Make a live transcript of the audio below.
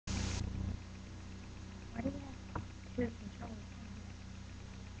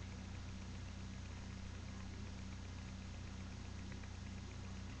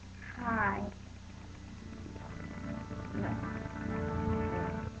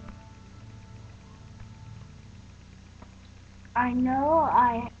I know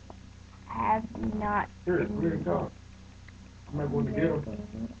I have not Here, here you go. I'm not going to get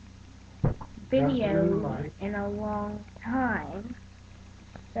them. Videos in a long time.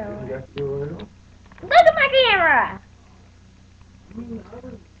 So You got to do it. look at my camera. I mean, I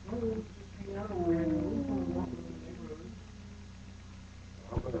was just hanging out over here.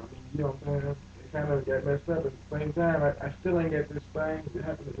 But I mean, you know what I'm saying? It kind of got messed up. At the same time, I still ain't got this thing that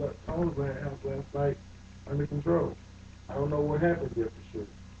happened at Tony's house last night under control. I don't know what happened yet for sure.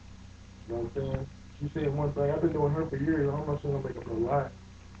 You know what I'm saying? She said one thing. I've been doing her for years. I don't know if she's gonna make up no lie.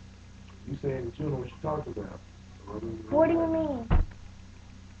 You saying that you know what she talked about. So, What do you mean?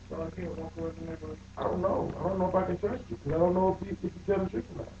 So I can't walk away from that. I don't know. I don't know if I can trust you because I don't know if you tell the truth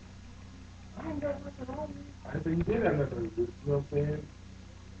or not. I ain't got nothing on me. I said you did have nothing to do. You know what I'm saying?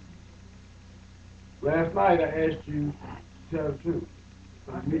 Last night I asked you to tell the truth.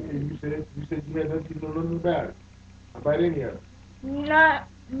 You said you had nothing to know nothing about it. About any of it.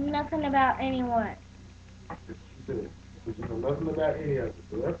 Nothing about anyone. That's what you said. You said you know nothing about any of it.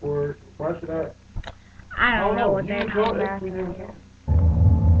 So therefore, why should I? I don't know what they're talking about.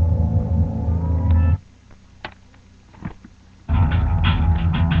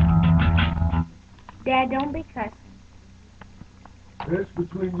 Dad, don't be cussing. That's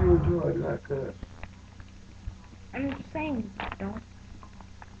between you and Joy, not cuss. I'm just saying, don't.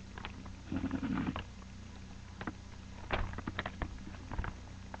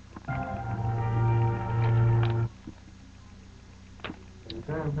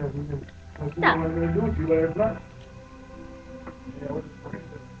 Sometimes have you been what I was gonna do with you last night? Yeah, I was just afraid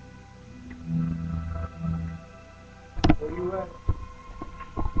of. Where you at?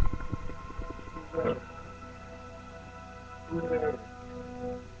 Who's there?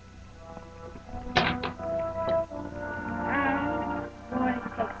 I want to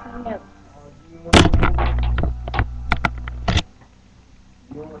take some notes.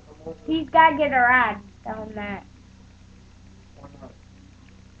 He's got to get a ride. Tell him that. Why not?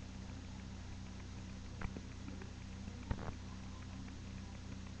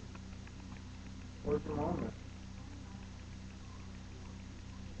 Where's your mom at?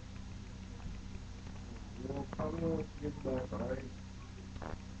 You'll come in when she gets back, alright?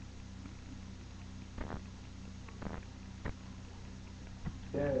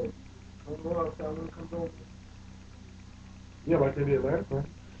 Dad, don't go outside when it comes over. Yeah, like they did last time.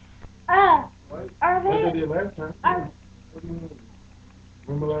 What? Are they? Like they did last time. What do you mean?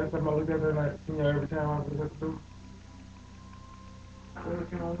 Remember last time I looked at her and I seen her every time I was at the door? Well,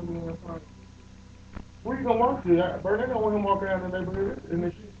 can only be in the front. Where you gonna walk to? Bernadette don't want him walking around the neighborhood. And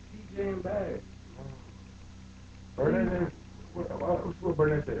then she's getting bad. Bernadette, what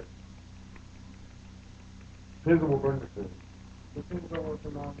Bernadette said? Depends on what Bernadette said. Depends on what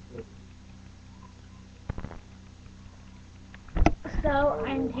your mom said. So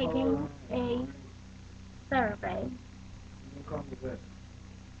I'm taking a survey. You come to that.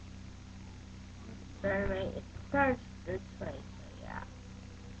 Survey. It starts this way, so yeah.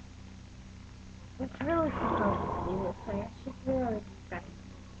 It's really supposed to be this way. I should really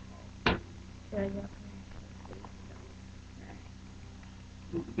decide. So you can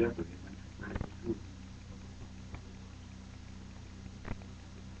You definitely.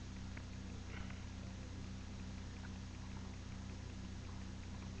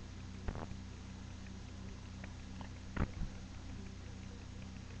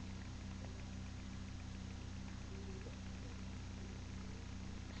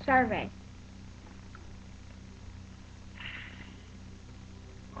 survey.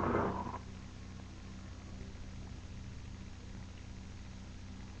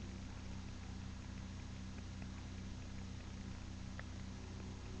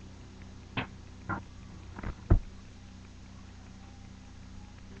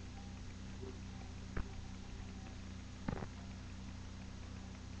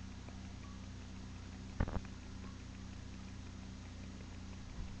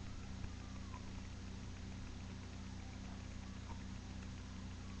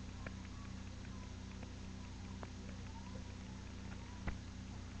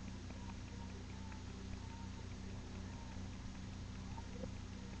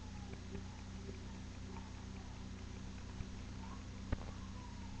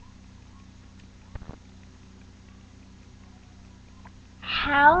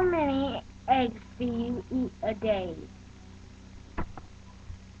 How many eggs do you eat a day?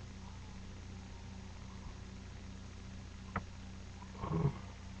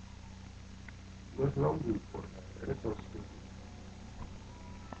 What's no good for that? It's so stupid.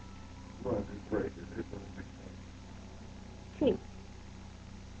 You want to just break it. It's going to make sense. 2.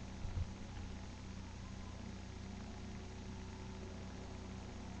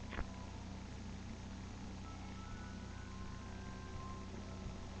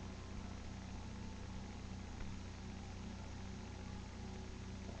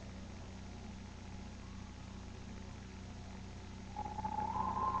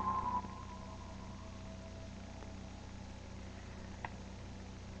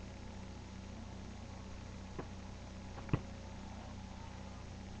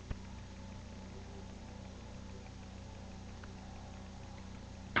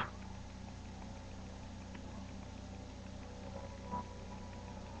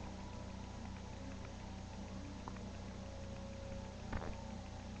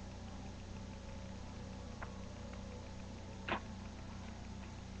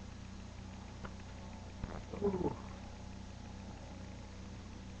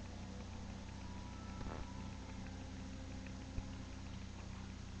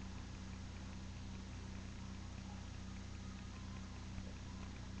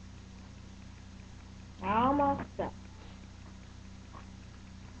 almost done.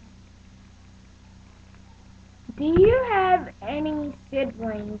 Do you have any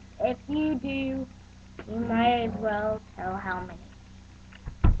siblings? If you do, you might as well tell how many.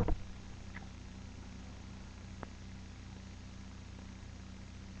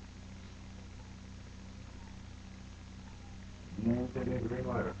 You ain't said that green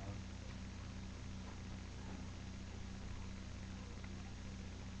light.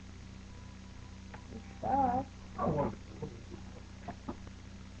 So, I want to.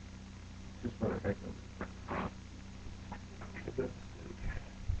 Just for the heck of it.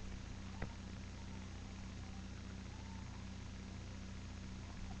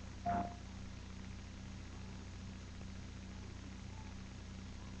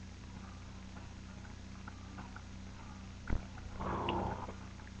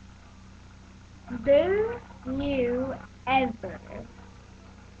 do you ever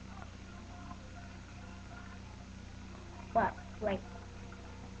what? Wait.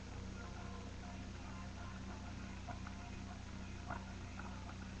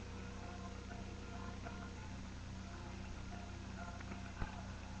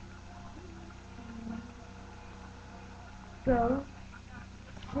 Go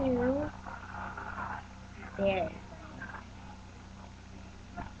to there.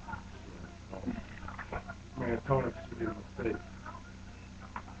 Man, Tony, she did a mistake.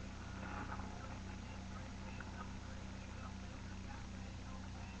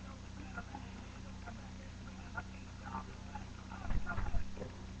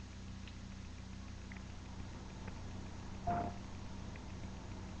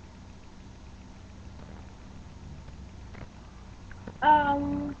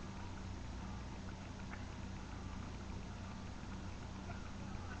 Um.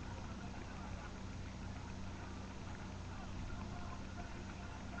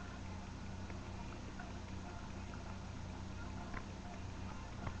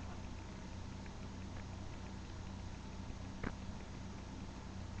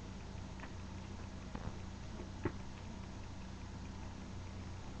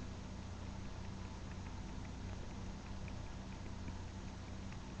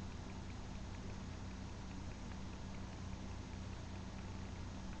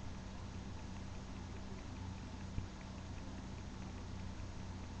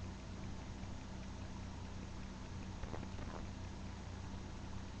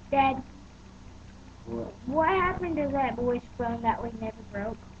 Dad, what happened to that boy's phone that we never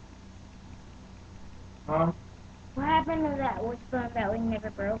broke? Huh? What happened to that boy's phone that we never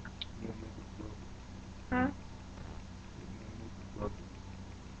broke? Huh?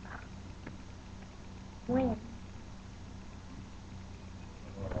 When?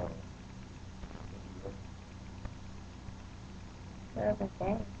 The other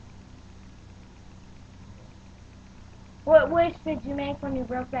day. What wish did you make when you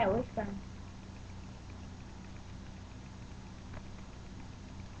broke that wish phone?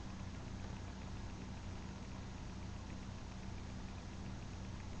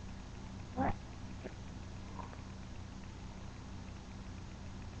 What?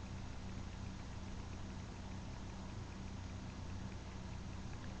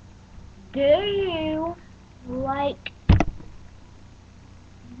 Do you like?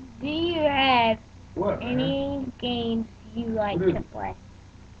 Do you have What, man? any games you like What is to it? play?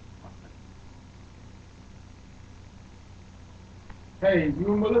 Hey,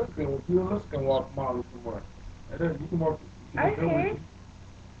 you and Melissa can walk Molly somewhere. And then you can walk. You can go with Okay. you.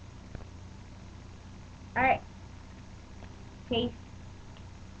 Alright. Peace.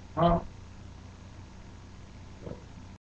 Huh?